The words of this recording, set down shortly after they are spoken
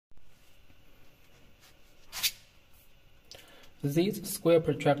This square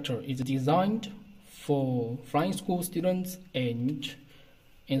protractor is designed for flying school students and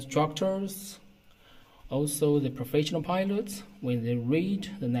instructors, also the professional pilots when they read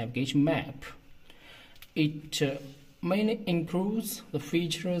the navigation map. It mainly includes the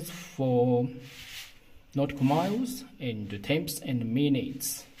features for nautical miles and temps and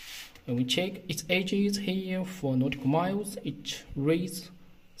minutes. When we check its edges here for nautical miles, it reads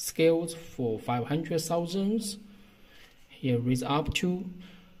scales for 500,000. Here reads up to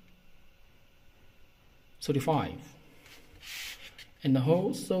 35. And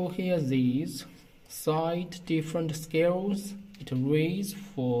also here these side different scales. It reads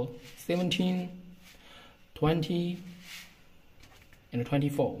for 17, 20, and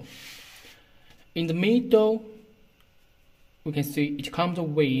 24. In the middle, we can see it comes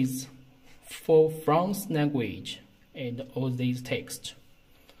with for France language and all these text.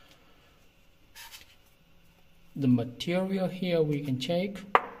 The material here we can check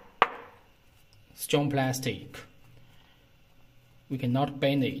strong plastic. We cannot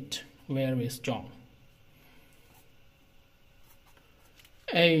bend it, very strong.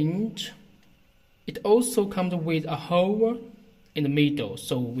 And it also comes with a hole in the middle,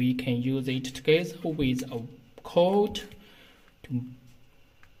 so we can use it together with a cord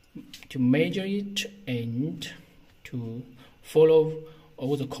to measure it and to follow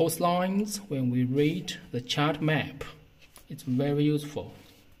all the coastlines when we read the chart map. It's very useful.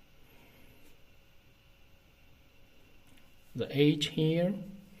 The edge here,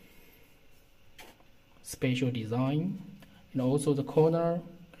 special design, and also the corner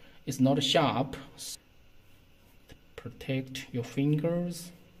is not sharp. Protect your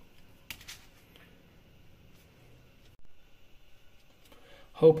fingers.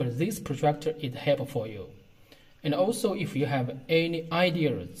 Hope this protractor is helpful for you. And also if you have any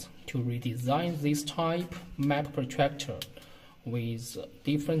ideas to redesign this type map protractor with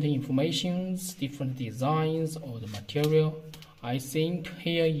different informations, different designs or the material, I think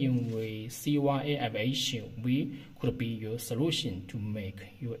here in the CYA Aviation we could be your solution to make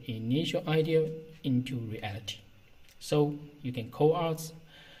your initial idea into reality. So you can call us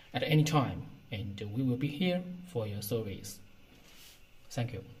at any time and we will be here for your service.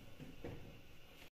 Thank you.